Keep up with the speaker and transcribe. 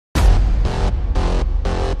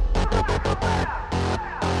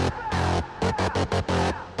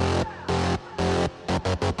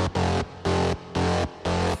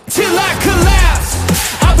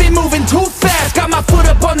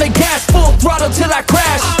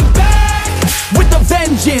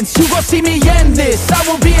vengeance. You gon' see me end this, I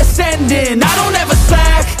will be ascending. I don't ever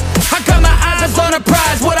slack, I got my eyes on a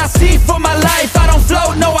prize. What I see for my life, I don't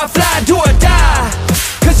float, no I fly. Do or die,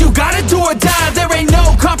 cause you gotta do or die. There ain't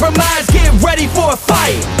no compromise, get ready for a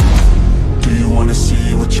fight. Do you wanna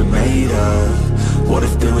see what you're made of? What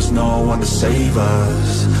if there was no one to save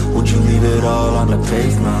us? Would you leave it all on the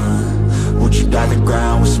pavement? Would you dye the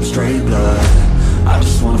ground with some straight blood? I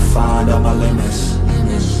just wanna find out my limits.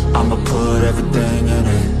 I'ma put everything in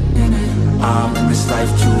it. I'm in this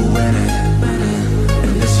life to win it,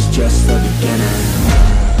 and this is just the beginning.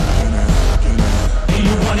 Do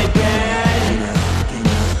you want it bad?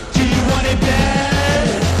 Do you want it bad?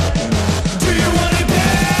 Do you want it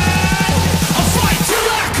bad? I'll fight till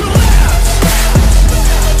I collapse.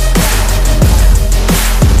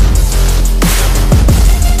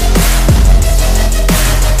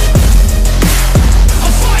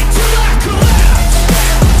 I'll fight till I collapse.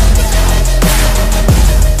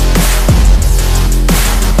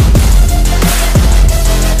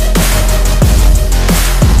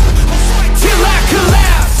 I'll fight till I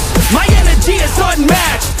collapse. My energy is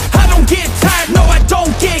unmatched. I don't get tired, no I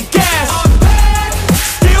don't get gas. I'm bad,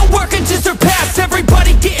 still working to surpass.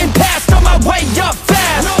 Everybody getting past, on my way up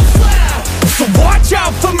fast. No slap, so watch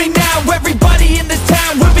out for me now. Everybody in this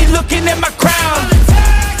town will be looking at my crown.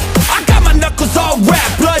 I got my knuckles all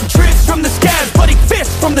wrapped, blood drips from the scabs, bloody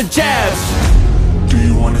fists from the jabs. Do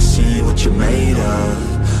you wanna see what you're made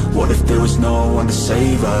of? What if there was no one to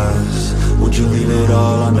save us? Would you leave it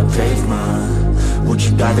all on the pavement? Would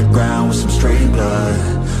you dye the ground with some straight blood?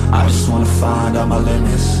 I just wanna find out my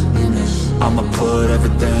limits. I'ma put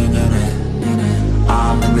everything in it.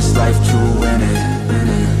 I'm in this life to win it,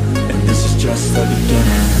 and this is just the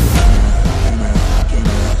beginning.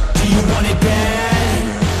 Do you want it bad?